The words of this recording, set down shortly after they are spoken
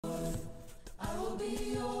I will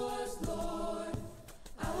be yours, Lord.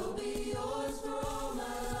 I will be yours for all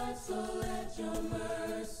my life, so let your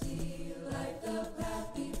mercy light the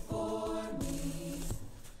path before me.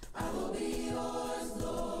 I will be yours,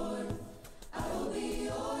 Lord. I will be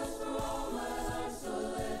yours for all my life, so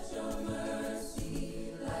let your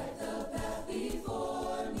mercy light the path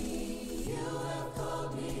before me. You have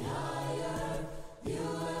called me higher, you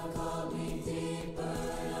have called me deeper,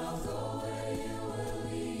 and I'll go where you will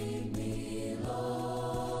lead me,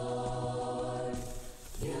 Lord.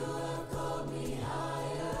 You have called me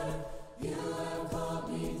higher, you have called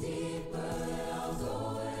me deeper, and I'll go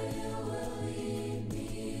where you will lead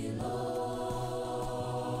me, Lord.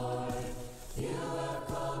 You have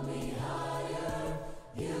called me higher,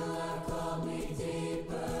 you have called me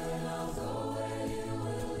deeper, and I'll go where you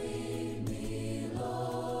will lead me,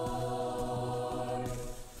 Lord.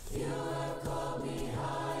 You have called me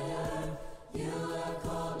higher, you have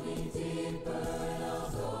called me deeper, and I'll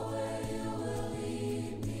go where you will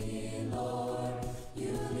lead me, Lord.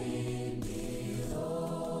 You lead me, Lord.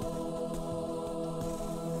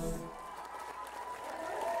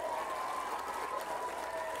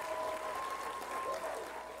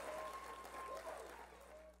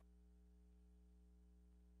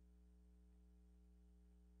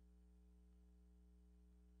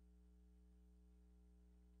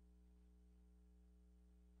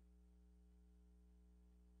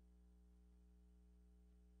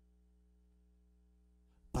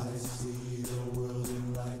 I see the world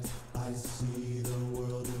in light, I see the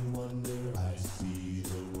world in wonder, I see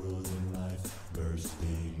the world in life,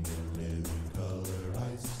 bursting in living color,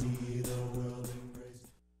 I see the world in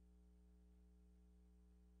grace.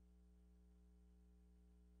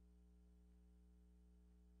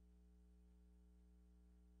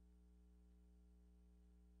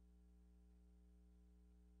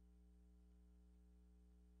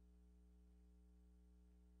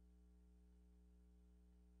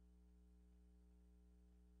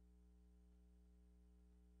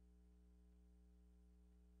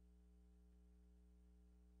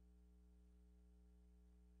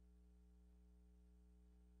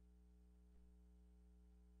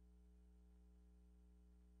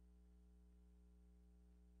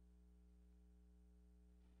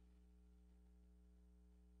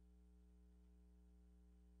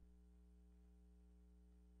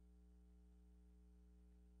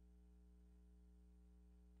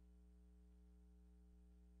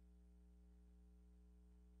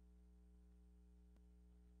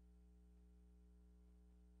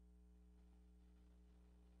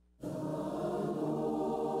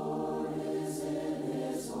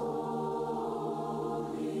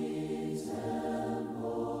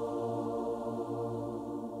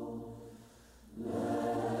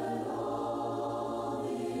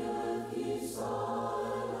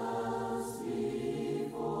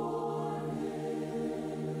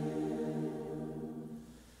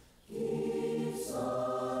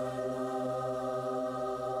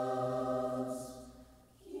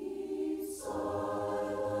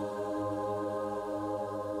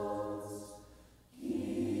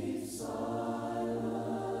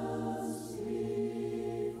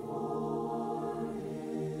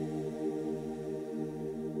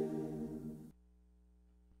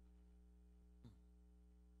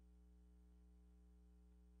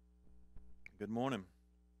 Good morning.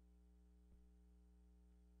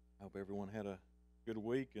 I hope everyone had a good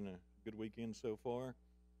week and a good weekend so far.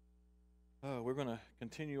 We're going to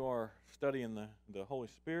continue our study in the Holy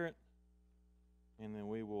Spirit, and then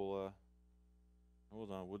we will.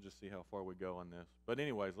 Hold on, we'll just see how far we go on this. But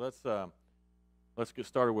anyways, let's get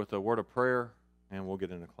started with a word of prayer, and we'll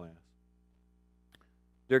get into class.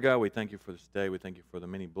 Dear God, we thank you for this day. We thank you for the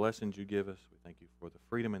many blessings you give us. We thank you for the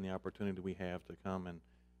freedom and the opportunity we have to come and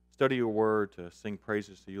study your word, to sing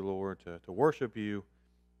praises to you, Lord, to worship you,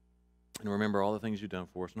 and remember all the things you've done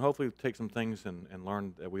for us. And hopefully take some things and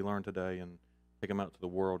learn that we learned today and take them out to the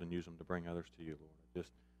world and use them to bring others to you, Lord. I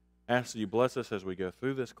just ask that you bless us as we go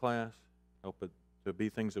through this class. Help it to be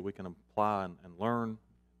things that we can apply and learn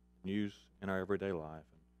and use in our everyday life.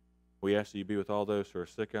 And we ask that you be with all those who are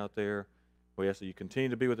sick out there. We ask that you continue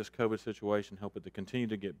to be with this COVID situation. Help it to continue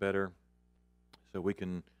to get better so we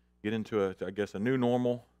can get into, a new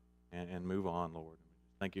normal and move on, Lord.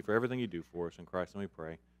 Thank you for everything you do for us. In Christ, and we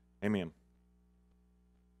pray. Amen.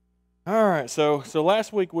 All right, so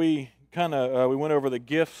last week we we went over the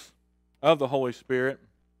gifts of the Holy Spirit,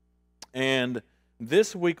 and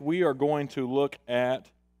this week we are going to look at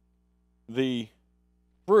the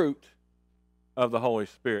fruit of the Holy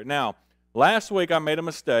Spirit. Now, last week I made a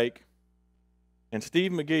mistake, and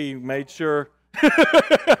Steve McGee made sure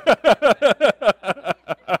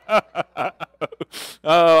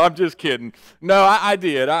I'm just kidding. No, I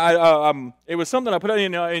did. It was something I put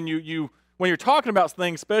in, and you when you're talking about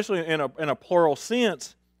things, especially in a plural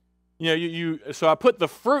sense, So I put the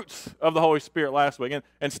fruits of the Holy Spirit last week,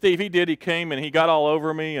 and Steve, he came and he got all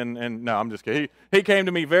over me, and no, I'm just kidding. He came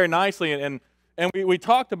to me very nicely, and we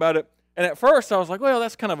talked about it. And at first I was like, well,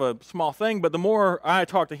 that's kind of a small thing, but the more I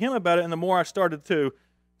talked to him about it, and the more I started to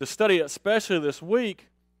study it, especially this week,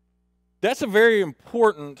 that's a very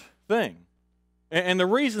important thing. And the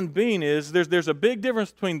reason being is there's a big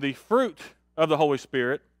difference between the fruit of the Holy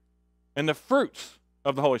Spirit and the fruits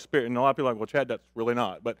of the Holy Spirit. And a lot of people are like, well, Chad, that's really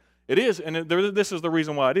not. But it is, and this is the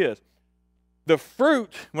reason why it is. The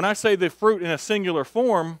fruit, when I say the fruit in a singular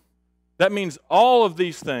form, that means all of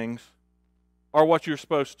these things are what you're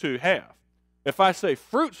supposed to have. If I say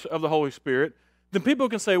fruits of the Holy Spirit, then people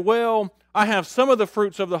can say, well, I have some of the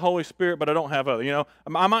fruits of the Holy Spirit, but I don't have other.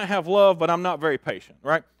 I might have love, but I'm not very patient,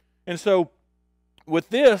 right? And so with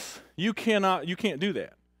this, you can't do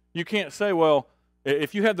that. You can't say, well,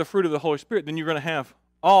 if you have the fruit of the Holy Spirit, then you're going to have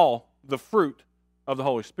all the fruit of the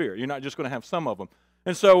Holy Spirit. You're not just going to have some of them.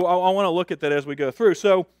 And so I want to look at that as we go through.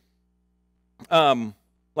 So,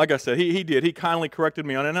 like I said, he kindly corrected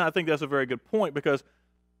me on it, and I think that's a very good point, because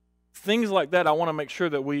things like that I want to make sure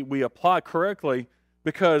that we apply correctly,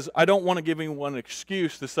 because I don't want to give anyone an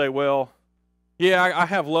excuse to say, well, yeah, I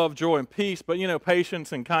have love, joy, and peace, but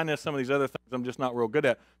patience and kindness, some of these other things I'm just not real good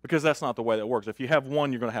at, because that's not the way that works. If you have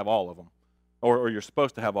one, you're going to have all of them, or you're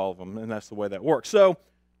supposed to have all of them, and that's the way that works. So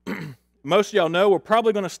most of y'all know we're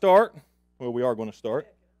probably going to start. Well, we are going to start.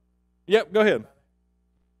 Yep, go ahead.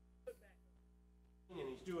 And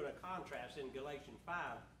he's doing a contrast in Galatians 5.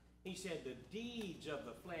 He said the deeds of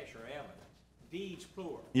the flesh are evident. Deeds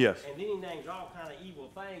plural. Yes. And then he names all kind of evil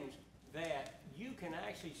things that you can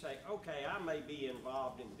actually say, okay, I may be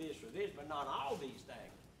involved in this or this, but not all these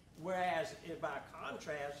things. Whereas, by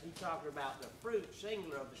contrast, he's talking about the fruit,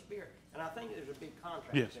 singular, of the Spirit. And I think there's a big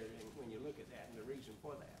contrast there when you look at that and the reason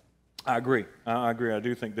for that. I agree. I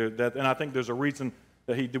do think that, and I think there's a reason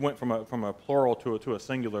that he went from a plural to a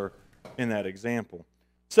singular in that example.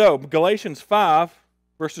 So, Galatians 5,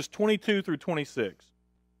 verses 22 through 26.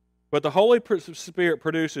 But the Holy Spirit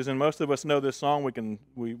produces, and most of us know this song,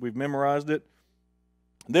 we've memorized it,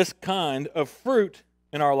 this kind of fruit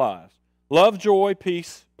in our lives. Love, joy,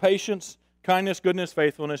 peace, patience, kindness, goodness,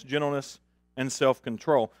 faithfulness, gentleness, and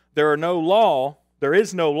self-control. There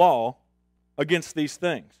is no law against these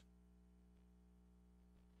things.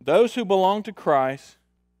 Those who belong to Christ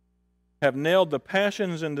have nailed the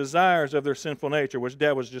passions and desires of their sinful nature, which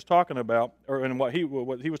Dad was just talking about, and what he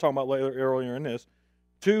was talking about earlier in this,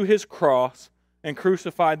 to his cross and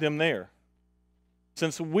crucified them there.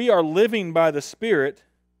 Since we are living by the Spirit,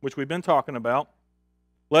 which we've been talking about,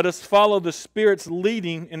 let us follow the Spirit's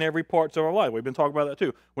leading in every part of our life. We've been talking about that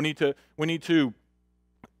too. We need to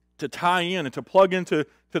tie in and to plug into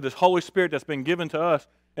this Holy Spirit that's been given to us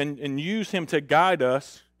and use Him to guide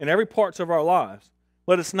us in every parts of our lives.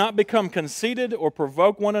 Let us not become conceited or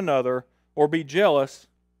provoke one another or be jealous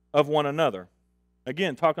of one another.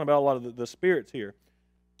 Again, talking about a lot of the spirits here.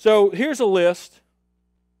 So here's a list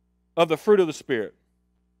of the fruit of the Spirit.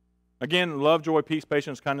 Again, love, joy, peace,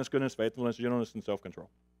 patience, kindness, goodness, faithfulness, gentleness, and self-control.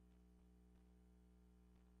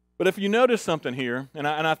 But if you notice something here, and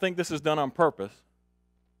I think this is done on purpose,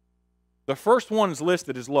 the first one is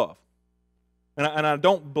listed as love. And I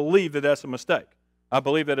don't believe that that's a mistake. I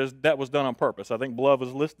believe that was done on purpose. I think love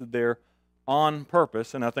is listed there on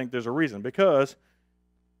purpose, and I think there's a reason. Because,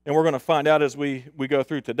 and we're going to find out as we go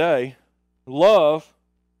through today, love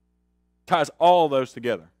ties all those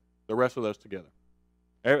together, the rest of those together.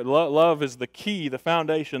 Love is the key, the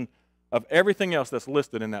foundation of everything else that's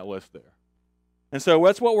listed in that list there. And so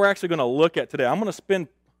that's what we're actually going to look at today. I'm going to spend,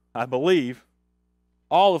 I believe,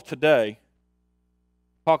 all of today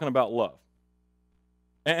talking about love.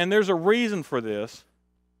 And there's a reason for this.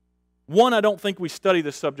 One, I don't think we study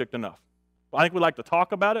this subject enough. I think we like to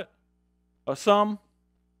talk about it, some,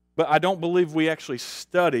 but I don't believe we actually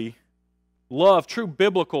study love, true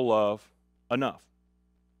biblical love, enough.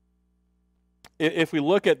 If we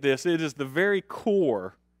look at this, it is the very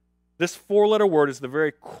core, this four-letter word is the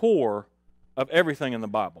very core of everything in the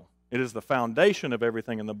Bible. It is the foundation of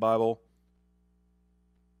everything in the Bible.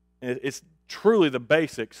 It's truly the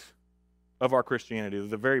basics of our Christianity,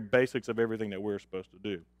 the very basics of everything that we're supposed to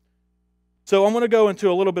do. So I'm going to go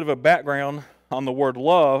into a little bit of a background on the word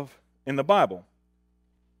love in the Bible.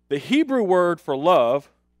 The Hebrew word for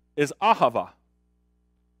love is ahava.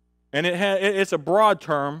 And it's a broad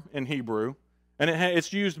term in Hebrew, and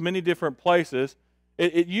it's used many different places.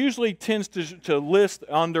 It usually tends to list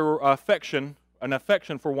under affection, an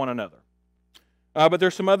affection for one another. But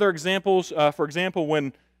there's some other examples. For example,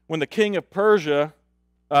 when the king of Persia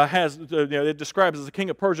it describes as the king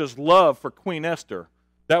of Persia's love for Queen Esther.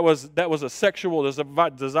 That was a sexual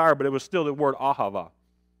desire, but it was still the word ahava.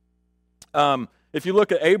 If you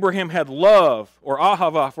look at Abraham had love or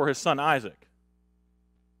ahava for his son Isaac.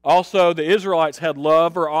 Also, the Israelites had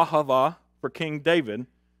love or ahava for King David,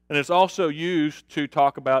 and it's also used to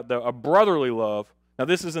talk about a brotherly love. Now,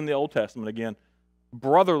 this is in the Old Testament again,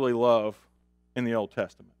 brotherly love in the Old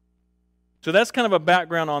Testament. So that's kind of a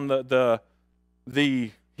background on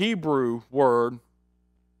the Hebrew word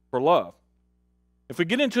for love. If we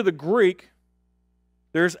get into the Greek,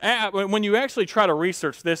 when you actually try to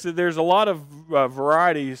research this, there's a lot of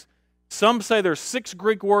varieties. Some say there's 6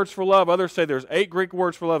 Greek words for love. Others say there's 8 Greek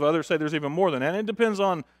words for love. Others say there's even more than that. And it depends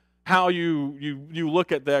on how you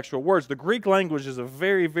look at the actual words. The Greek language is a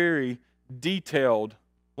very, very detailed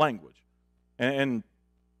language. And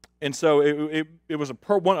so it was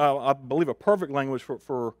I believe a perfect language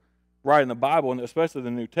for writing the Bible, and especially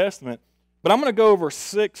the New Testament. But I'm going to go over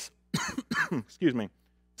 6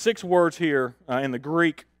 6 words here in the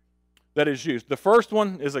Greek that is used. The first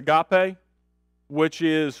one is agape, which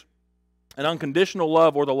is an unconditional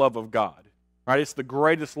love or the love of God. Right? It's the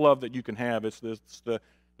greatest love that you can have.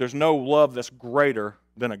 There's no love that's greater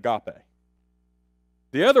than agape.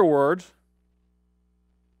 The other words,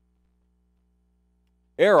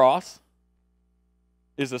 eros,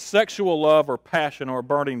 is a sexual love or passion or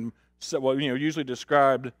burning. Usually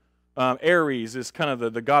described. Ares is kind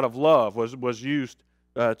of the god of love. Was used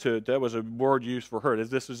that was a word used for her.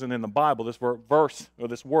 This isn't in the Bible. This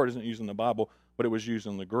this word isn't used in the Bible, but it was used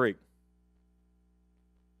in the Greek.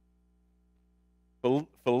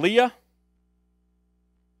 Philia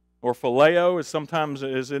or phileo is sometimes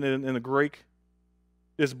in the Greek.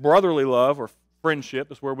 Is brotherly love or friendship.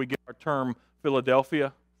 That's where we get our term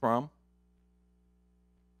Philadelphia from.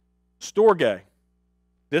 Storge.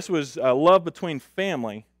 This was love between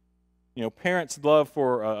family. Parents' love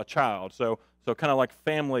for a child. So kind of like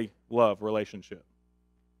family love relationship.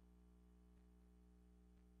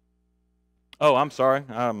 Oh, I'm sorry.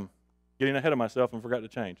 I'm getting ahead of myself and forgot to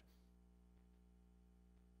change.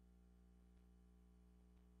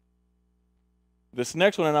 This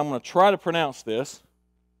next one, and I'm going to try to pronounce this,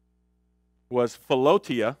 was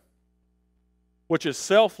philotia, which is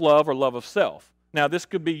self-love or love of self. Now, this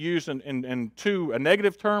could be used in a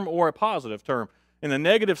negative term or a positive term. In the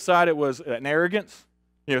negative side, it was an arrogance,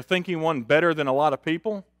 thinking one better than a lot of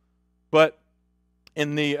people. But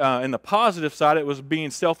in the positive side, it was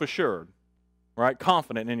being self-assured, right?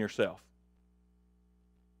 Confident in yourself.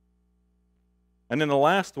 And then the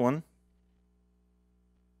last one,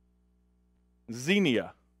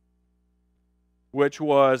 xenia, which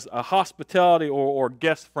was a hospitality or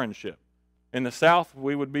guest friendship. In the South,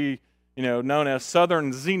 we would be known as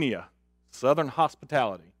Southern xenia, Southern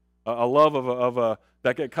hospitality. A love of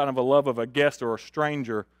that kind of a love of a guest or a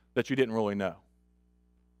stranger that you didn't really know.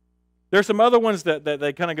 There's some other ones that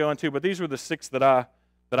they kind of go into, but these were the 6 that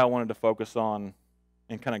I wanted to focus on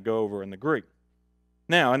and kind of go over in the Greek.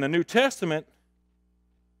 Now, in the New Testament,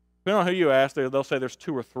 depending on who you ask, they'll say there's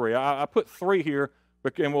 2 or 3. I put 3 here,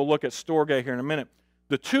 and we'll look at storge here in a minute.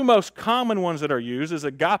 The 2 most common ones that are used is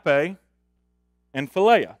agape and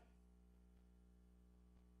philia,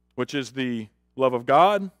 which is the love of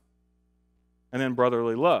God, and then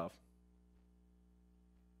brotherly love.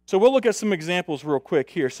 So we'll look at some examples real quick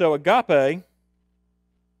here. So agape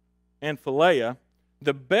and philia,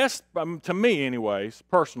 the best, to me anyways,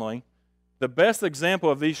 personally, the best example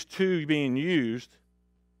of these 2 being used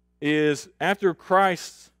is after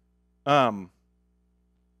Christ's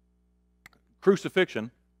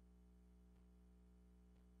crucifixion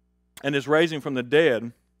and his raising from the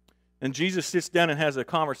dead, and Jesus sits down and has a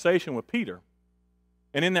conversation with Peter.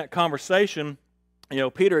 And in that conversation,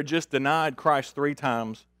 Peter had just denied Christ 3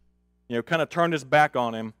 times, kind of turned his back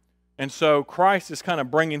on him. And so Christ is kind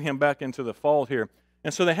of bringing him back into the fold here.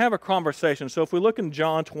 And so they have a conversation. So if we look in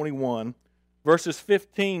John 21, verses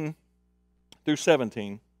 15 through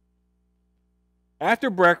 17. After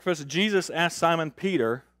breakfast, Jesus asked Simon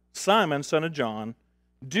Peter, Simon, son of John,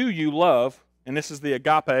 do you love, and this is the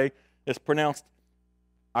agape, it's pronounced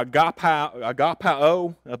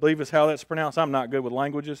agapao, I believe is how that's pronounced. I'm not good with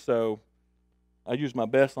languages, so I use my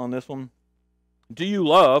best on this one. Do you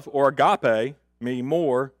love, or agape, me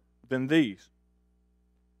more than these?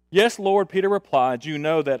 Yes, Lord, Peter replied, you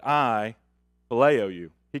know that I phileo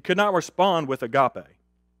you. He could not respond with agape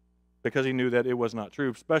because he knew that it was not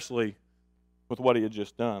true, especially with what he had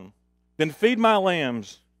just done. Then feed my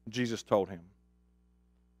lambs, Jesus told him.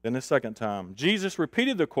 Then the second time, Jesus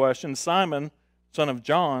repeated the question, Simon, son of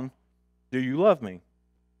John, Do you love me?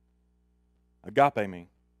 Agape me.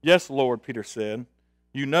 Yes, Lord, Peter said.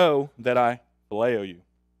 You know that I phileo you.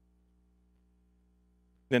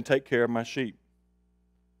 Then take care of my sheep.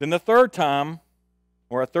 Then a third time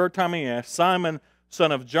he asked, Simon,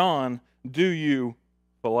 son of John, do you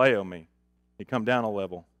phileo me? He come down a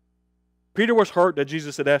level. Peter was hurt that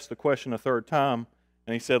Jesus had asked the question a third time,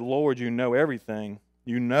 and he said, Lord, you know everything.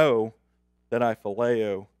 You know that I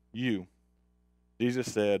phileo you.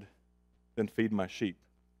 Jesus said, then feed my sheep.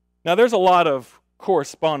 Now, there's a lot of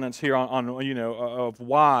correspondence here on of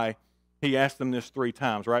why he asked them this 3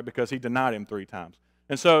 times, right? Because he denied him 3 times.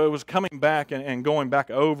 And so it was coming back and going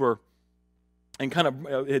back over and kind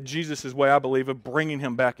of Jesus' way, I believe, of bringing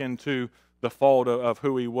him back into the fold of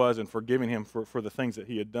who he was and forgiving him for the things that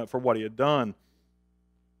he had done, for what he had done.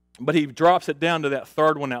 But he drops it down to that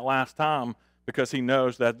third one that last time because he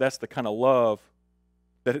knows that that's the kind of love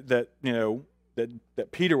that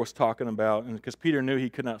Peter was talking about, and because Peter knew he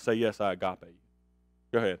could not say, yes, I agape you.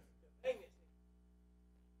 Go ahead.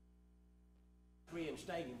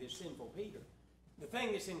 Reinstating this sinful Peter. The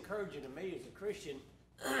thing that's encouraging to me as a Christian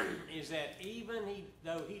is that even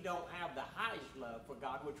though he don't have the highest love for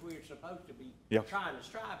God, which we're supposed to be trying to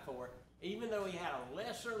strive for, even though he had a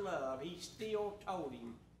lesser love, he still told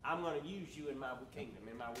him, I'm going to use you in my kingdom,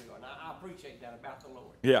 in my will. And I appreciate that about the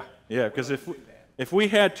Lord. Yeah, because if we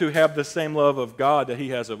had to have the same love of God that he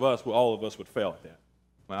has of us, well, all of us would fail at that.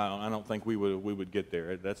 Well, I don't think we would get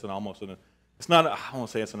there. That's I won't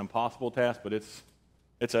say it's an impossible task, but it's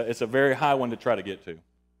a very high one to try to get to.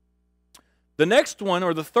 The next one,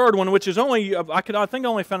 or the third one, which is only, I think I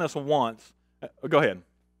only found this one once. Go ahead.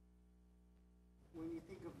 When you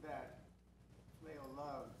think of that phileo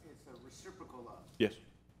love, it's a reciprocal love. Yes.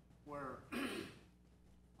 Where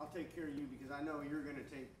I'll take care of you because I know you're going to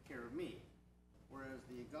take care of me. Whereas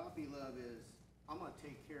the agape love is, I'm going to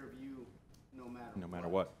take care of you no matter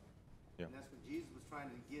what. Yeah. And that's what Jesus was trying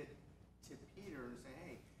to get to Peter and say,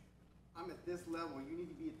 hey, I'm at this level. You need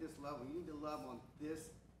to be at this level. You need to love on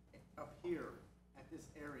this up here at this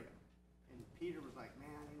area. And Peter was like, man,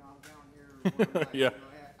 I'm down here. Yeah.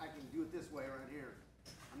 I can do it this way right here.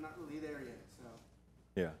 I'm not really there yet. So.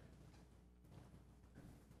 Yeah.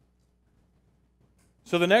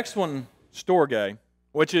 So the next one, storge,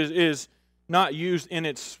 which is not used in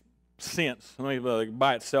its sense,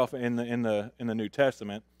 by itself in the New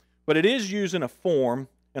Testament, but it is used in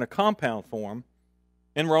a compound form,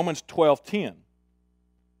 in Romans 12:10.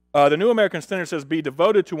 The New American Standard says, be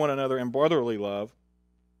devoted to one another in brotherly love,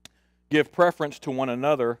 give preference to one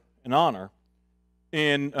another in honor.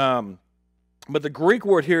 But the Greek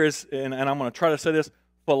word here is, and I'm going to try to say this,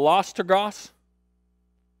 philostorgos,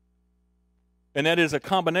 and that is a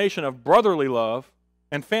combination of brotherly love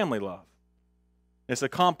and family love. It's a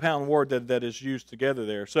compound word that is used together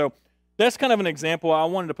there. So that's kind of an example. I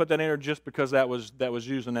wanted to put that in there just because that was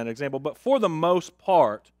used in that example. But for the most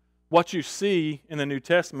part, what you see in the New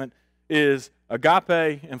Testament is agape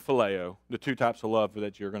and phileo, the 2 types of love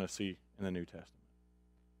that you're going to see in the New Testament.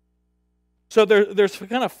 So there's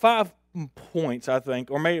kind of 5 points, I think,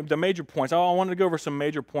 or the major points. I wanted to go over some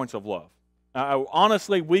major points of love.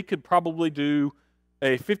 Honestly, we could probably do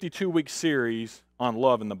a 52-week series on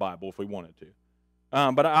love in the Bible if we wanted to.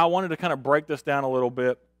 But I wanted to kind of break this down a little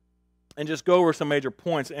bit and just go over some major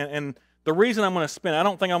points. And the reason I'm going to I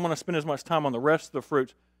don't think I'm going to spend as much time on the rest of the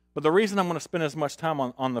fruits, but the reason I'm going to spend as much time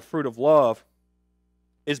on the fruit of love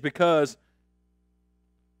is because,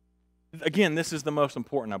 again, this is the most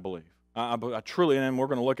important, I believe. I truly, and we're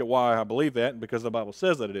going to look at why I believe that, because the Bible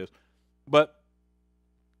says that it is. But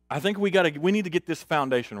I think we need to get this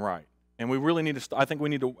foundation right. And we really need to, I think we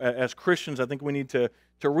need to, as Christians, I think we need to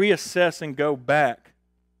reassess and go back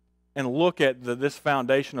and look at this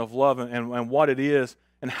foundation of love and what it is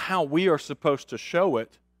and how we are supposed to show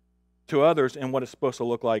it to others and what it's supposed to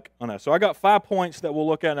look like on us. So I got 5 points that we'll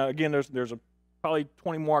look at. Now, again, there's probably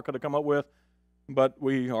 20 more I could have come up with, but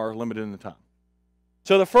we are limited in the time.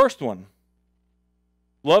 So the first one,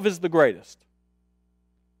 love is the greatest.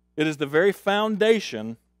 It is the very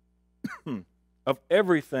foundation of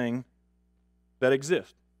everything that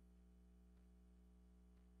exists.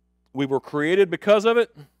 We were created because of it.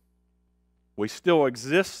 We still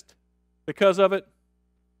exist because of it.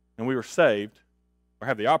 And we were saved, or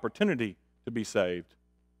have the opportunity to be saved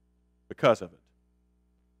because of it.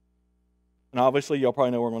 And obviously, y'all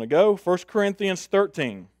probably know where I'm going to go. 1 Corinthians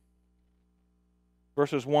 13,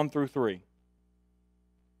 verses 1 through 3.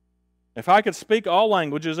 If I could speak all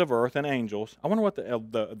languages of earth and angels, I wonder what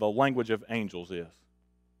the language of angels is.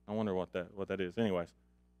 I wonder what that is. Anyways,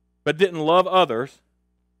 but didn't love others,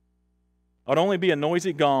 I'd only be a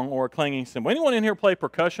noisy gong or a clanging cymbal. Anyone in here play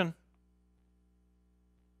percussion?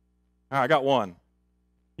 All right, I got one.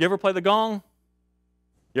 You ever play the gong?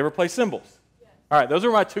 You ever play cymbals? All right, those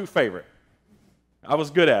are my two favorite. I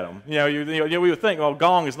was good at them. We would think, well,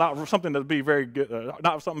 gong is not something to be very good,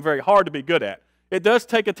 not something very hard to be good at. It does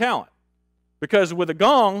take a talent, because with a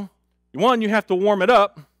gong, one, you have to warm it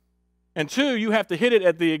up, and two, you have to hit it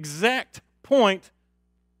at the exact point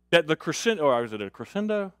that the crescendo, or is it a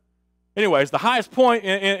crescendo? Anyways, the highest point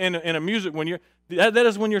in a music that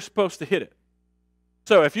is when you're supposed to hit it.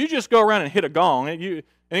 So if you just go around and hit a gong,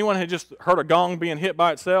 anyone had just heard a gong being hit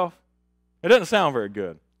by itself? It doesn't sound very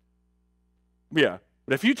good. Yeah,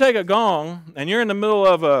 but if you take a gong and you're in the middle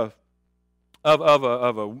of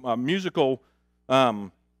a musical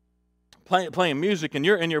playing music, and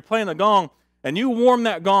you're playing the gong, and you warm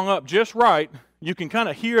that gong up just right, you can kind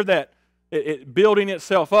of hear that it building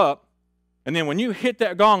itself up. And then when you hit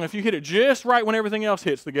that gong, if you hit it just right when everything else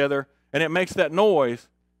hits together and it makes that noise,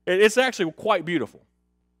 it's actually quite beautiful.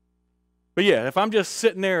 But yeah, if I'm just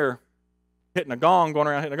sitting there hitting a gong, going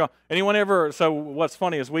around hitting a gong, anyone ever? So what's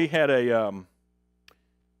funny is we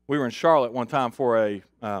were in Charlotte one time for a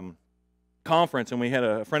conference, and we had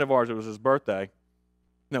a friend of ours. It was his birthday.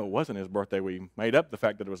 No, it wasn't his birthday. We made up the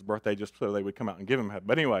fact that it was his birthday just so they would come out and give him a.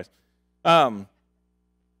 But anyways,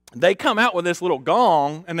 they come out with this little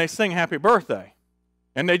gong and they sing happy birthday.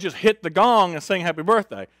 And they just hit the gong and sing happy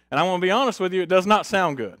birthday. And I want to be honest with you, it does not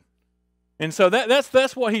sound good. And so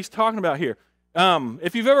that's what he's talking about here.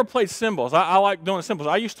 If you've ever played cymbals, I like doing cymbals.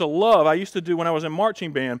 I used to do when I was in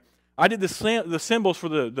marching band, I did the cymbals for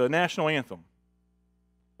the national anthem.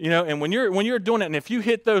 And when you're doing it, and if you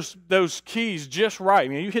hit those keys just right,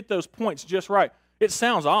 you hit those points just right, it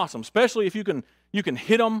sounds awesome, especially if you can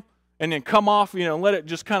hit them and then come off, and let it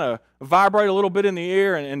just kind of vibrate a little bit in the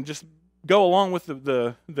air and just go along with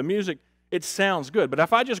the music. It sounds good. But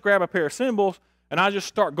if I just grab a pair of cymbals and I just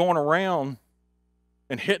start going around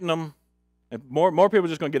and hitting them, and more people are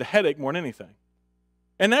just going to get a headache more than anything.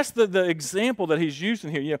 And that's the example that he's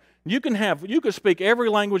using here. You can speak every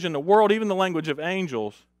language in the world, even the language of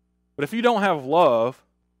angels, but if you don't have love,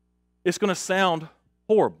 it's going to sound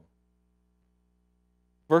horrible.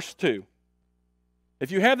 Verse 2.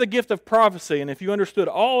 If you have the gift of prophecy, and if you understood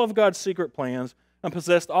all of God's secret plans, and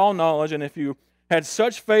possessed all knowledge, and if you had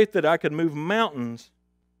such faith that I could move mountains,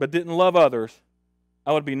 but didn't love others,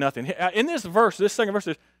 I would be nothing. In this second verse,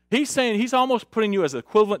 he's saying he's almost putting you as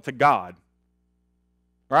equivalent to God.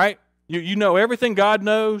 Right? You know everything God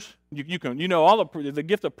knows. You know all the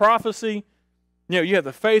gift of prophecy. You have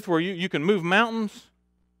the faith where you can move mountains.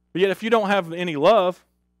 But yet if you don't have any love,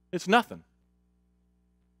 it's nothing.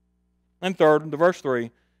 And third, the verse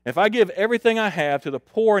 3, if I give everything I have to the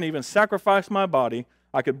poor and even sacrifice my body,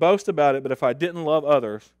 I could boast about it, but if I didn't love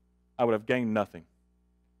others, I would have gained nothing.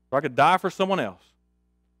 Or I could die for someone else.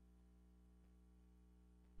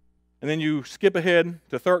 And then you skip ahead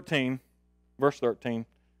to 13, verse 13.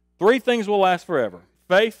 3 things will last forever: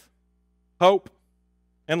 faith, hope,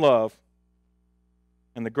 and love.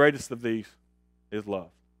 And the greatest of these is love.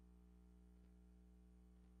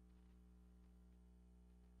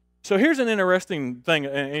 So here's an interesting thing,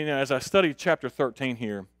 as I study chapter 13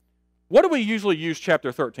 here. What do we usually use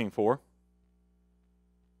chapter 13 for?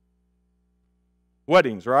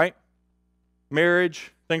 Weddings, right?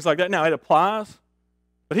 Marriage, things like that. Now, it applies,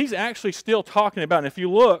 but he's actually still talking about, and if you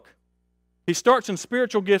look, he starts in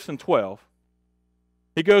spiritual gifts in 12.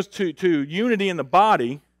 He goes to unity in the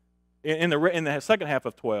body in the second half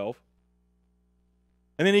of 12.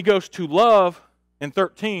 And then he goes to love in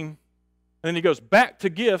 13. And then he goes back to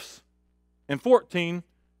gifts in 14, and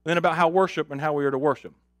then about how we are to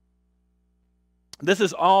worship. This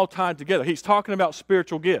is all tied together. He's talking about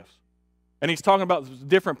spiritual gifts. And he's talking about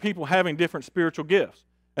different people having different spiritual gifts.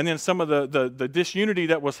 And then some of the disunity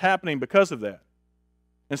that was happening because of that.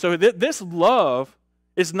 And so this love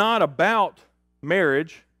is not about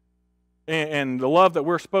marriage and the love that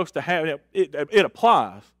we're supposed to have. It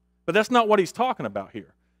applies. But that's not what he's talking about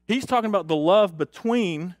here. He's talking about the love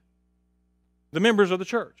between the members of the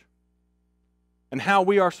church, and how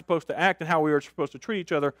we are supposed to act and how we are supposed to treat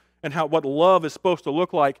each other, and what love is supposed to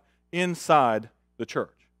look like inside the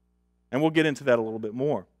church. And we'll get into that a little bit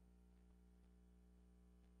more.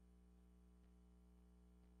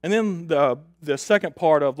 And then the second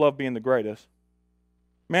part of love being the greatest,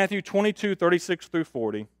 Matthew 22, 36 through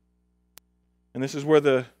 40. And this is where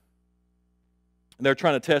they're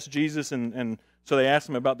trying to test Jesus, and so they ask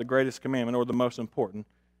him about the greatest commandment, or the most important.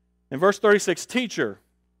 In verse 36, teacher,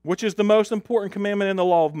 which is the most important commandment in the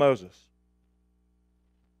law of Moses?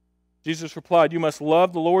 Jesus replied, you must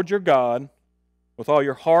love the Lord your God with all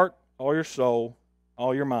your heart, all your soul,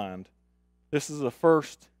 all your mind. This is the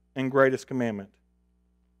first and greatest commandment.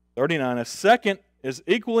 39, a second is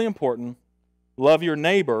equally important. Love your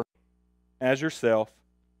neighbor as yourself.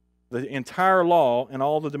 The entire law and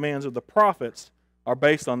all the demands of the prophets are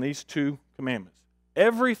based on these two commandments.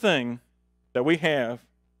 Everything that we have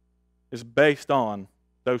is based on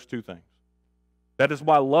those two things. That is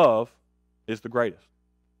why love is the greatest.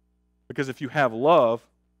 Because if you have love,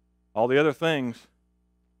 all the other things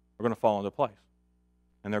are going to fall into place.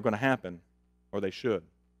 And they're going to happen, or they should.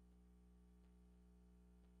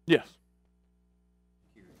 Yes?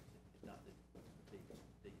 Did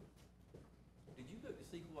you look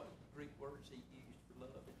to see what Greek words he used for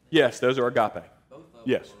love? Yes, those are agape. Both of them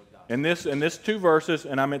Yes. were agape. In this two verses,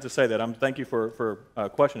 and I meant to say that. Thank you for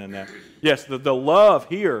questioning that. Yes, the love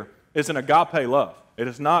here is an agape love. It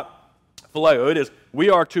is not phileo. It is, we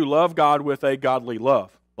are to love God with a godly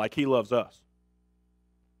love, like He loves us.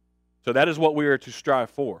 So that is what we are to strive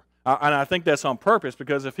for. And I think that's on purpose,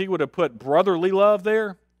 because if He would have put brotherly love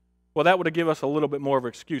there, well, that would have given us a little bit more of an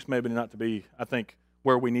excuse maybe not to be, I think,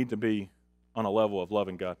 where we need to be on a level of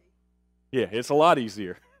loving God. Yeah, it's a lot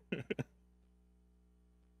easier.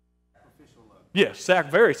 Sacrificial love. Yes,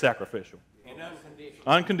 very sacrificial. And unconditional.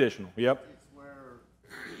 Unconditional, yep. It's where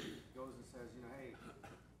he goes and says, you know, hey,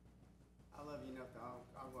 I love you enough that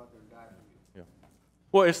I'll go out there and die for you.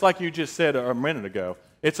 Well, it's like you just said a minute ago.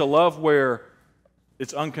 It's a love where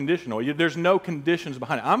it's unconditional. There's no conditions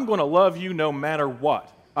behind it. I'm going to love you no matter what.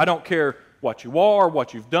 I don't care what you are,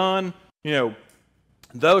 what you've done,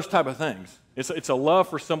 those type of things. It's a love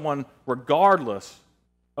for someone regardless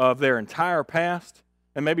of their entire past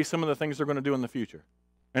and maybe some of the things they're going to do in the future.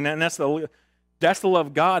 And that's the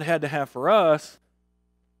love God had to have for us,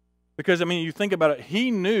 because, you think about it,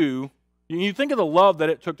 He knew, you think of the love that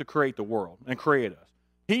it took to create the world and create us.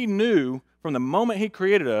 He knew from the moment He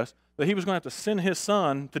created us that He was going to have to send His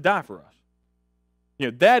Son to die for us.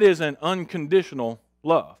 That is an unconditional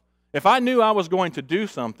love. If I knew I was going to do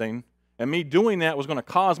something and me doing that was going to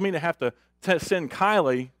cause me to have to send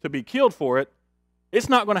Kylie to be killed for it, it's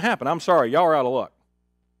not going to happen. I'm sorry, y'all are out of luck.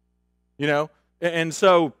 And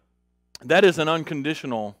so that is an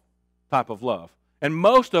unconditional type of love. And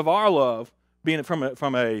most of our love, being from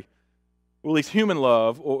a at least human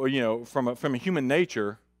love, or from a human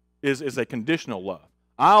nature, is a conditional love.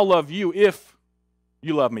 I'll love you if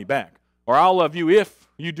you love me back, or I'll love you if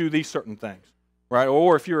you do these certain things, right?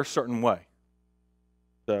 Or if you're a certain way.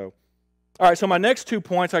 So, all right. So my next 2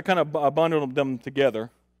 points, I kind of bundled them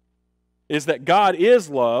together, is that God is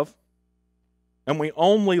love, and we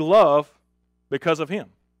only love because of Him.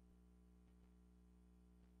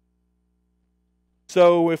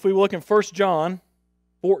 So if we look in 1 John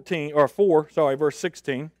 4, verse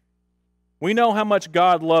 16, we know how much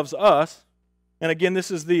God loves us. And again, this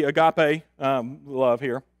is the agape love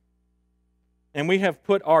here. And we have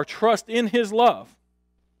put our trust in His love.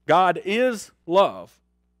 God is love.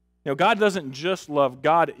 God doesn't just love.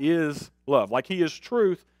 God is love. Like He is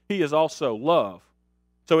truth, He is also love.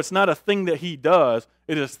 So it's not a thing that He does.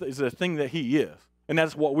 It is a thing that He is. And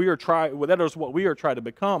that's what we are trying to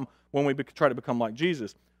become when we try to become like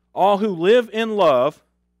Jesus. All who live in love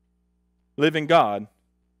live in God,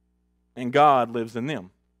 and God lives in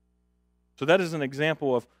them. So that is an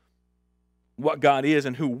example of what God is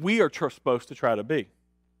and who we are supposed to try to be.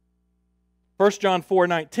 1 John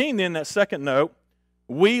 4:19, then, that second note,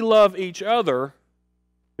 we love each other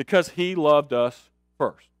because He loved us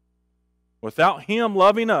first. Without Him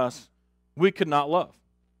loving us, we could not love.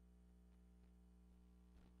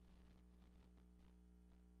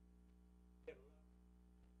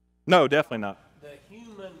 No, definitely not. The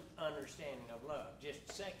human understanding of love,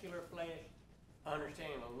 just secular flesh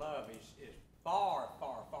understanding of love is far,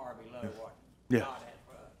 far, far below what Yes. God had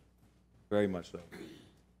for us. Very much so.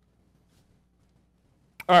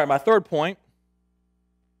 All right, my third point.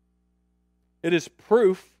 It is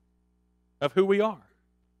proof of who we are.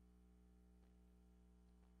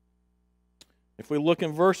 If we look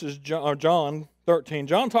in verses John 13,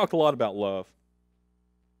 John talked a lot about love.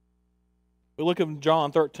 We look at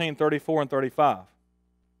John 13, 34 and 35.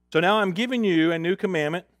 So now I'm giving you a new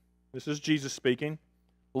commandment. This is Jesus speaking.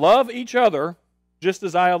 Love each other just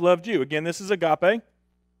as I have loved you. Again, this is agape.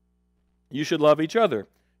 You should love each other.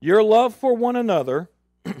 Your love for one another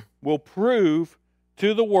will prove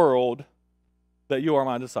to the world that you are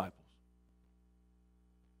my disciples.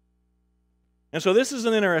 And so this is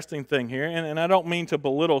an interesting thing here, and I don't mean to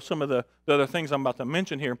belittle some of the other things I'm about to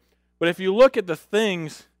mention here, but if you look at the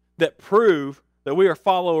things that prove that we are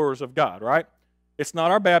followers of God, right? It's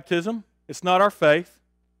not our baptism, it's not our faith,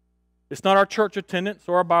 it's not our church attendance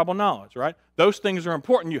or our Bible knowledge, right? Those things are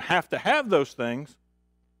important. You have to have those things.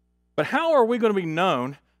 But how are we going to be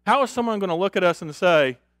known? How is someone going to look at us and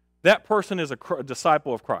say, that person is a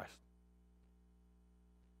disciple of Christ.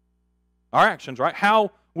 Our actions, right?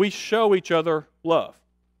 How we show each other love.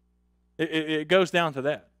 It goes down to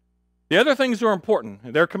that. The other things are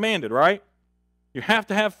important. They're commanded, right? You have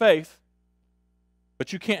to have faith,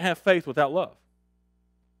 but you can't have faith without love.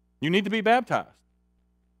 You need to be baptized,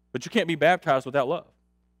 but you can't be baptized without love.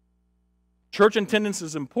 Church attendance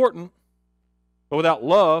is important, but without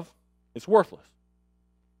love, it's worthless.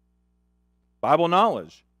 Bible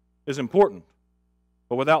knowledge is important,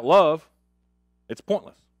 but without love, it's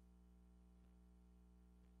pointless.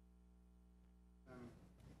 Are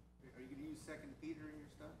you going to use 2 Peter in your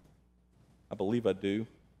stuff? I believe I do.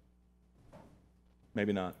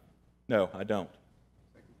 Maybe not. No, I don't.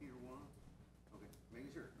 2 Peter 1? Okay,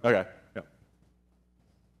 making sure. Okay. Yeah.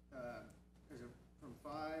 From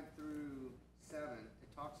 5 through 7,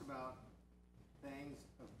 it talks about things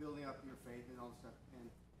of building up your faith and all this stuff, and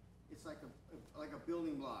it's like a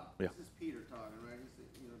building block. Yeah. This is Peter talking, right?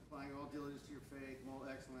 He's, applying all diligence to your faith, moral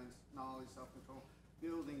excellence, knowledge, self-control,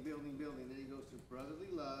 building. Then he goes to brotherly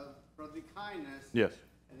love, brotherly kindness. Yes.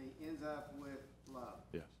 And he ends up with love.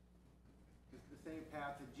 Yes. It's the same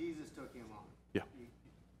path that Jesus took him on. Yeah.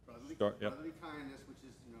 Brotherly kindness, which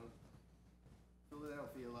is,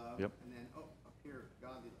 Philadelphia love. Yep. And then, up here,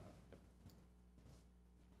 godly love.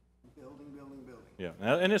 Building. Yeah,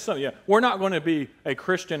 and it's something. Yeah, we're not going to be a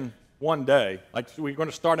Christian one day. Like we're going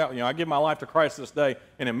to start out. I give my life to Christ this day,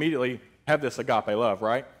 and immediately have this agape love.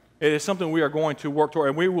 Right? It is something we are going to work toward,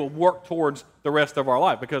 and we will work towards the rest of our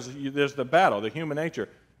life because there's the battle, the human nature.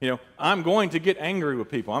 I'm going to get angry with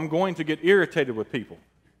people. I'm going to get irritated with people.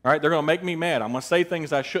 All right, they're going to make me mad. I'm going to say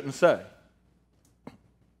things I shouldn't say.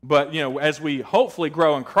 But as we hopefully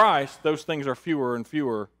grow in Christ, those things are fewer and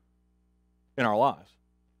fewer in our lives.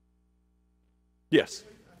 Yes.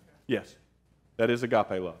 That is agape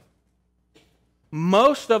love.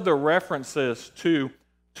 Most of the references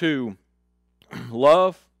to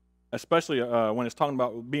love, especially when it's talking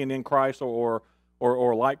about being in Christ or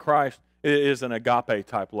like Christ, is an agape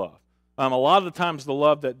type love. A lot of the times the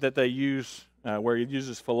love that they use, where it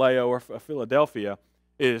uses phileo or Philadelphia,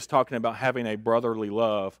 is talking about having a brotherly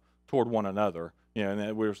love toward one another.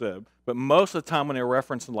 But most of the time when they're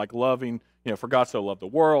referencing like loving, for God so loved the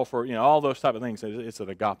world, for all those type of things, it's an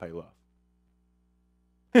agape love.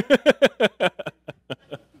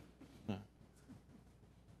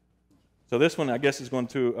 So this one, I guess, is going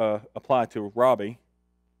to apply to Robbie.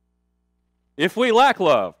 If we lack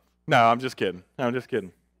love, no, I'm just kidding.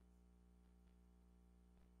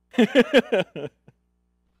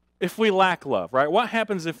 If we lack love, right? What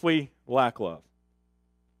happens if we lack love?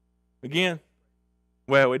 Again,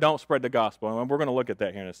 we don't spread the gospel, and we're going to look at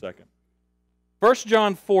that here in a second. 1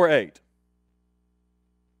 John 4:8.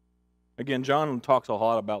 Again, John talks a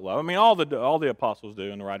lot about love. I mean, all the apostles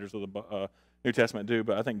do, and the writers of the New Testament do,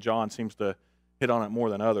 but I think John seems to hit on it more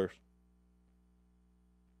than others.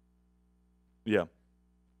 Yeah.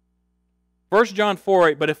 1 John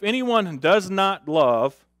 4:8. But if anyone does not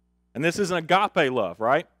love, and this is an agape love,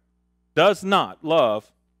 right? Does not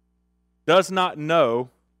love, does not know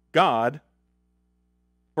God,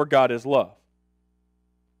 for God is love.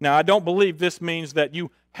 Now, I don't believe this means that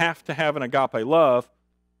you have to have an agape love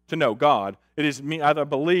to know God. It is me. I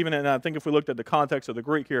believe in it, and I think if we looked at the context of the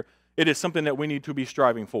Greek here, it is something that we need to be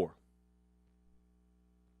striving for.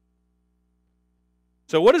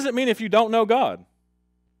 So what does it mean if you don't know God?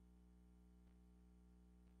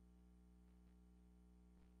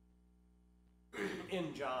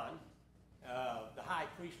 In John, the high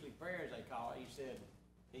priestly prayer, as they call it,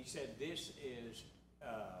 he said this is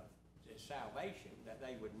salvation, that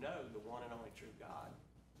they would know the one and only true God.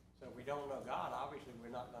 So if we don't know God, obviously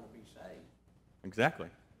we're not going to be saved. Exactly.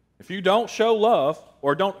 If you don't show love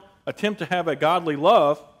or don't attempt to have a godly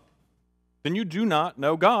love, then you do not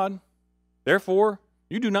know God. Therefore,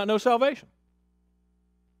 you do not know salvation.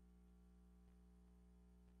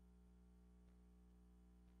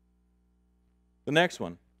 The next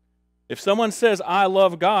one. If someone says, I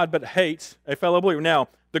love God, but hates a fellow believer. Now,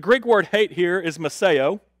 the Greek word hate here is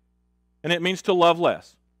meseo, and it means to love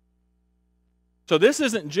less. So this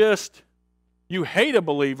isn't just you hate a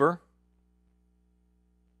believer.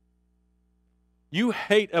 You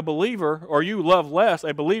hate a believer, or you love less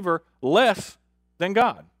a believer less than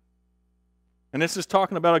God. And this is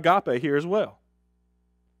talking about agape here as well.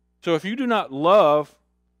 So if you do not love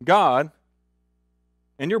God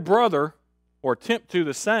and your brother, or attempt to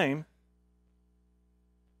the same,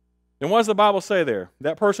 then what does the Bible say there?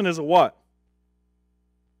 That person is a what?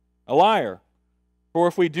 A liar. For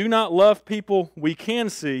if we do not love people we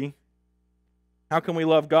can see, how can we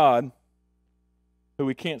love God who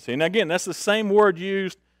we can't see? And again, that's the same word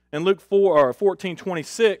used in Luke 4 or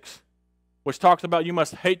 14:26, which talks about you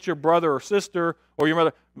must hate your brother or sister or your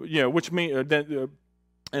mother, which means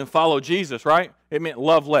and follow Jesus, right? It meant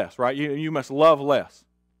love less, right? You must love less.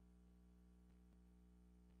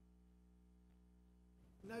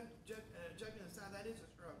 No, joking aside, that is a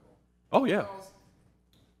struggle. Oh yeah. Because,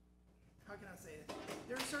 how can I say it?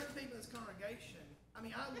 There are certain people in this congregation. I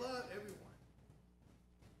mean, I love everyone,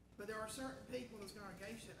 but there are certain people in this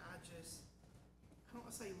congregation I don't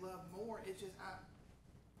want to say love more. It's just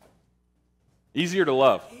Easier to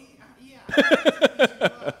love. Yeah. It's easier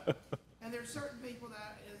to love. And there's certain people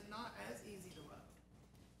that is not as easy to love.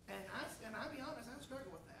 And I'll be honest, I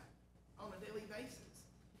struggle with that on a daily basis.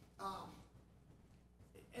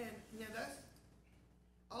 And that's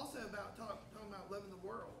also about talking about loving the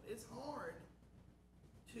world. It's hard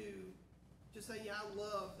to say, yeah, I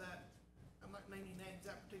love that. I'm not naming names,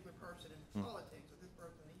 that particular person in politics or this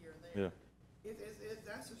person here and there. Yeah.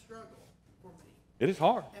 That's a struggle for me. It is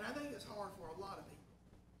hard. And I think it's hard for a lot of people.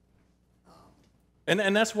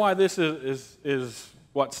 And that's why this is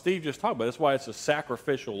what Steve just talked about. That's why it's a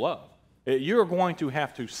sacrificial love. You're going to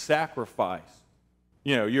have to sacrifice,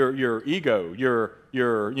 your ego,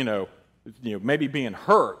 your maybe being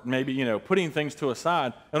hurt, maybe putting things to a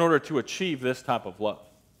side in order to achieve this type of love.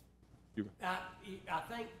 I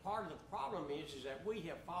think part of the problem is that we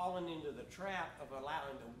have fallen into the trap of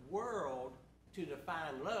allowing the world to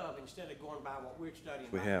define love instead of going by what we're studying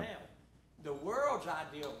now. The world's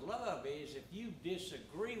idea of love is if you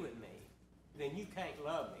disagree with me, then you can't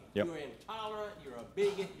love me. Yep. You're intolerant, you're a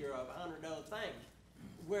bigot, you're 100 other things.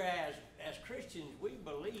 Whereas as Christians, we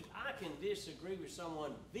believe I can disagree with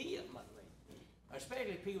someone vehemently,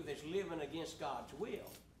 especially people that's living against God's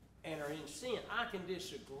will and are in sin. I can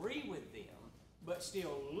disagree with them, but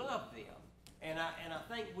still love them. And I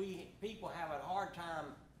think people have a hard time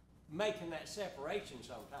making that separation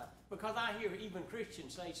sometimes. Because I hear even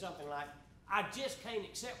Christians say something like, I just can't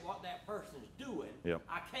accept what that person's doing. Yep.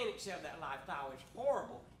 I can't accept that lifestyle. It's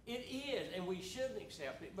horrible. It is, and we shouldn't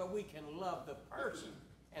accept it, but we can love the person.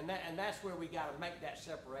 And that's where we got to make that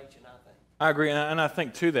separation, I think. I agree, and I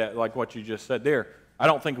think too that, like what you just said there, I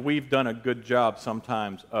don't think we've done a good job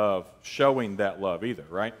sometimes of showing that love either,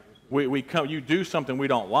 right? You do something we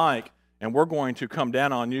don't like, and we're going to come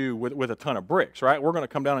down on you with a ton of bricks, right? We're going to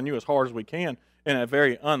come down on you as hard as we can in a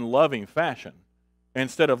very unloving fashion,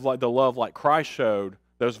 instead of like the love like Christ showed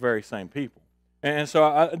those very same people. And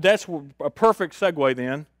so that's a perfect segue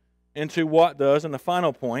then into what does, and the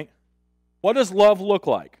final point, what does love look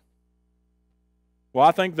like? Well,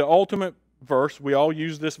 I think the ultimate verse, we all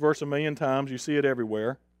use this verse a million times, you see it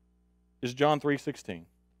everywhere, is John 3:16.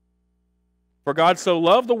 For God so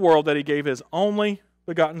loved the world that he gave his only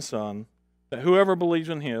begotten Son, that whoever believes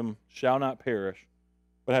in him shall not perish,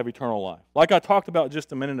 but have eternal life. Like I talked about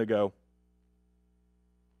just a minute ago,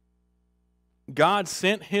 God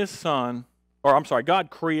sent his Son, God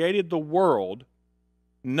created the world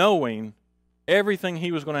knowing everything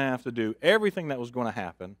he was going to have to do, everything that was going to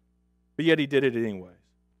happen, but yet he did it anyways.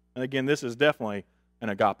 And again, this is definitely an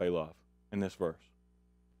agape love in this verse.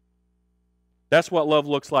 That's what love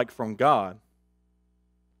looks like from God.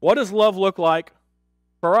 What does love look like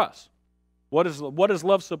for us? What is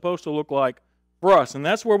love supposed to look like for us? And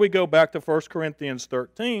that's where we go back to 1 Corinthians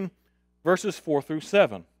 13, verses 4 through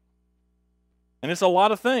 7. And it's a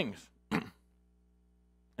lot of things.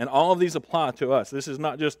 And all of these apply to us. This is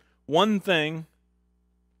not just one thing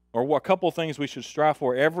or a couple things we should strive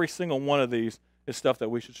for. Every single one of these is stuff that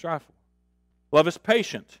we should strive for. Love is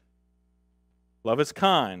patient. Love is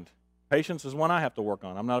kind. Patience is one I have to work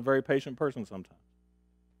on. I'm not a very patient person sometimes.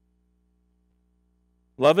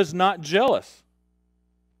 Love is not jealous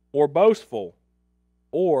or boastful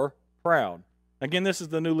or proud. Again, this is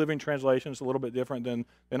the New Living Translation. It's a little bit different than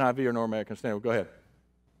NIV or North American Standard. Go ahead.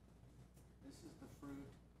 This is the fruit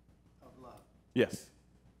of love. Yes.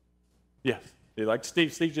 Yes. Like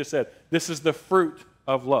Steve just said, this is the fruit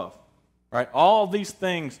of love. Right? All these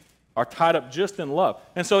things are tied up just in love.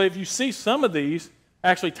 And so if you see some of these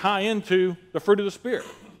actually tie into the fruit of the Spirit.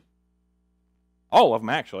 All of them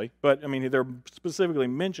actually, but I mean they're specifically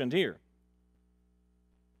mentioned here.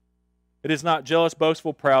 It is not jealous,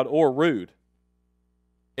 boastful, proud, or rude.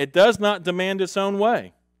 It does not demand its own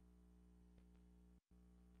way.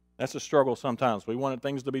 That's a struggle sometimes. We wanted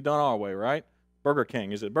things to be done our way, right? Burger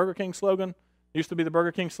King. Is it Burger King slogan? Used to be the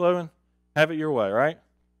Burger King slogan. Have it your way, right?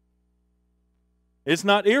 It's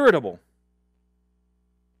not irritable.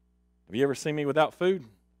 Have you ever seen me without food?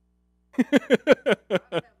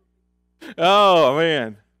 Oh,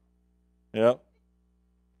 man. Yep.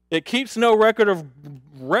 It keeps no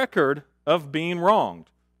record of being wronged.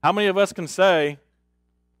 How many of us can say,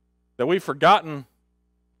 that we've forgotten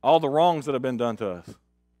all the wrongs that have been done to us.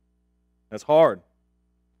 That's hard.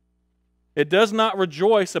 It does not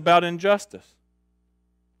rejoice about injustice,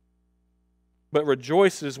 but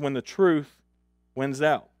rejoices when the truth wins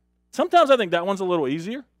out. Sometimes I think that one's a little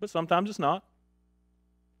easier, but sometimes it's not.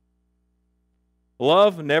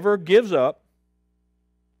 Love never gives up,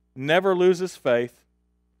 never loses faith,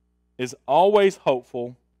 is always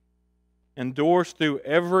hopeful, endures through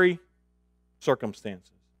every circumstance.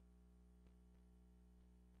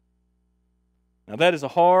 Now that is a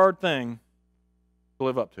hard thing to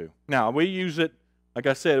live up to. Now we use it, like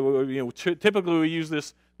I said, typically we use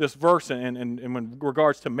this verse in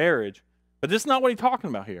regards to marriage, but this is not what he's talking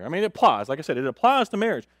about here. I mean, it applies. Like I said, it applies to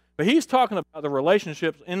marriage, but he's talking about the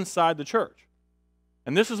relationships inside the church.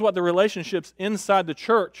 And this is what the relationships inside the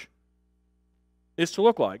church is to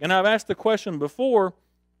look like. And I've asked the question before,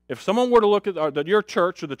 if someone were to look at your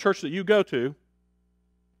church or the church that you go to,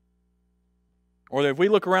 or if we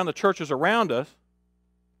look around the churches around us,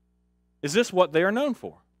 is this what they are known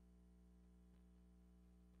for?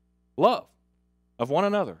 Love of one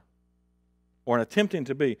another, or an attempting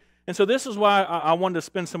to be. And so this is why I wanted to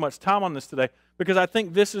spend so much time on this today, because I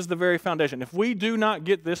think this is the very foundation. If we do not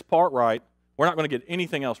get this part right, we're not going to get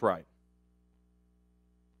anything else right.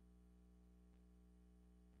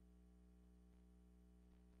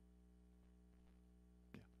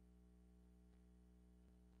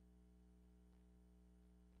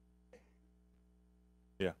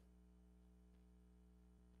 Yeah.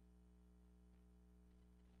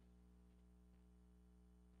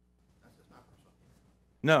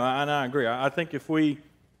 No, I agree. I think if we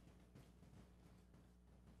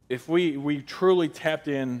truly tapped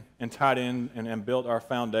in and tied in and built our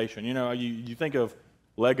foundation, you think of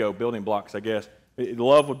Lego building blocks, I guess.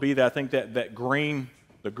 Love would be that, I think the green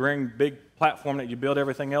big platform that you build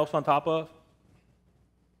everything else on top of.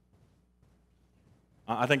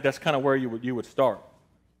 I think that's kind of where you would start.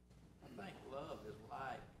 I think love is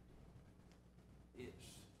like, it's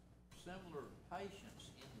similar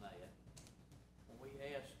patience in that. When we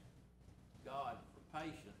ask God for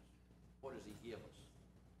patience, what does He give us?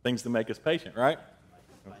 Things to make us patient, right?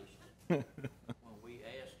 Make us patient. When we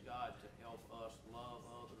ask God to help us love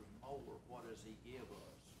others more, what does He give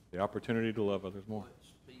us? The opportunity to love others more.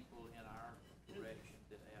 Puts people in our direction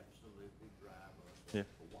that absolutely drive us Yeah. up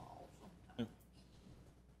the wall sometimes.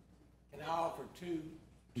 Can I offer two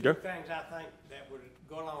Go. things I think that would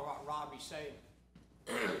go along with what Robbie's saying?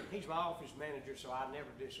 He's my office manager, so I never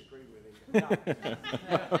disagree with him.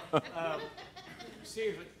 No.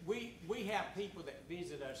 Seriously, we have people that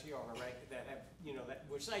visit us here on a regular, that have, that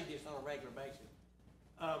we say this on a regular basis.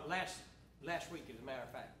 Last week, as a matter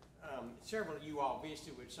of fact, several of you all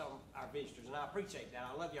visited with some of our visitors, and I appreciate that.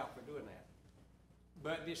 I love y'all for doing that.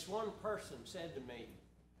 But this one person said to me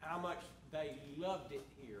how much they loved it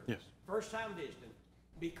here. Yes. First time visiting,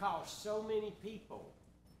 because so many people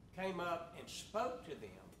came up and spoke to them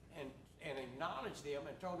and acknowledged them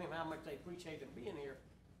and told them how much they appreciated them being here.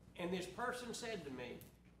 And this person said to me,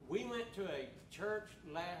 we went to a church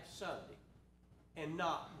last Sunday, and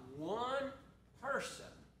not one person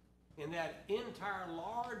in that entire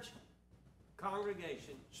large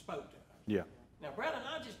congregation spoke to us. Yeah. Now, brethren,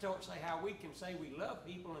 I just don't say how we can say we love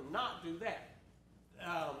people and not do that.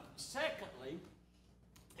 Secondly,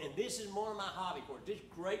 and this is one of my hobby courses, this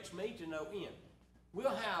grates me to no end.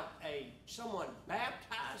 We'll have someone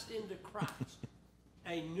baptized into Christ,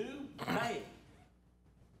 a new babe,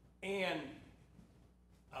 and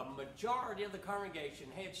a majority of the congregation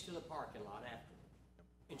heads to the parking lot after.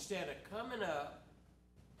 Instead of coming up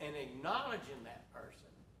and acknowledging that person,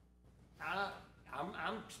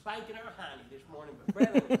 I'm spanking our hiney this morning, but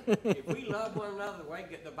brethren, if we love one another the way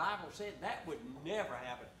the Bible said, that would never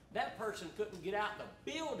happen. That person couldn't get out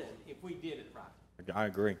the building if we did it right. I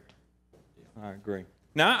agree. I agree.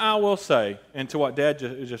 Now, I will say, and to what Dad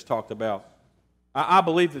just talked about, I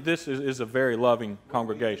believe that this is a very loving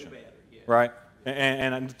congregation, We do better, yeah. right?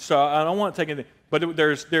 And so I don't want to take anything, but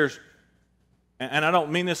there's, and I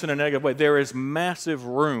don't mean this in a negative way, there is massive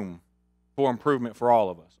room for improvement for all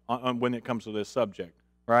of us when it comes to this subject,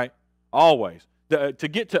 right? Always. To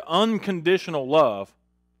get to unconditional love,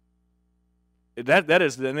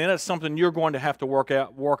 that's something you're going to have to work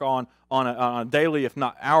on a daily, if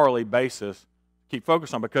not hourly basis. Keep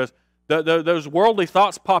focused on, because those worldly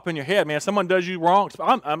thoughts pop in your head. Man, if someone does you wrong,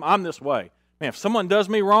 I'm this way. Man, if someone does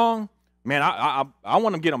me wrong, man, I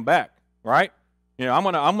want to get them back, right? I'm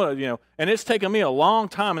gonna, and it's taken me a long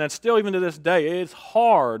time, and it's still, even to this day, it's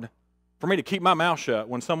hard for me to keep my mouth shut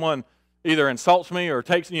when someone either insults me or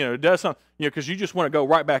takes, does something, because you just want to go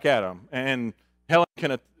right back at them and Helen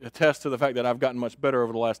can attest to the fact that I've gotten much better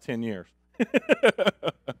over the last 10 years.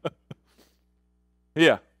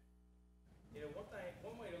 Yeah. You know,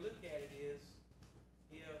 one way to look at it is,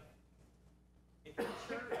 if the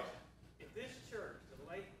church, if this church,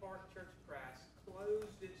 the Lake Park Church of Christ,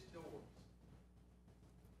 closed its doors,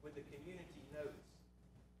 would the community notice?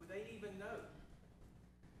 Would they even know?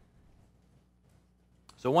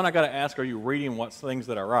 So one I got to ask, are you reading what's things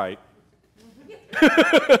that are right?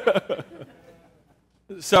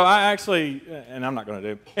 So I actually, and I'm not going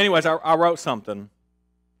to do. Anyways, I wrote something,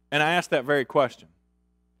 and I asked that very question,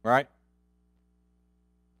 right?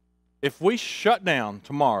 If we shut down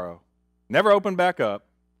tomorrow, never open back up,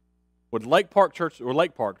 would Lake Park,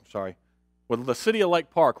 would the city of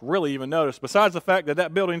Lake Park really even notice, besides the fact that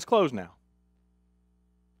that building's closed now?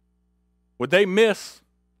 Would they miss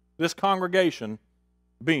this congregation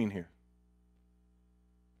being here?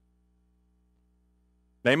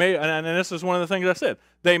 They may, and this is one of the things I said,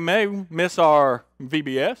 they may miss our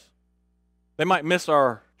VBS. They might miss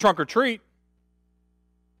our trunk or treat.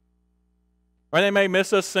 Or they may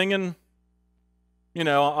miss us singing,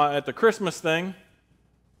 at the Christmas thing.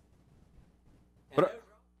 But,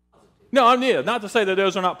 no, not to say that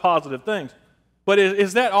those are not positive things. But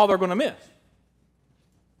is that all they're going to miss?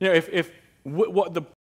 If what the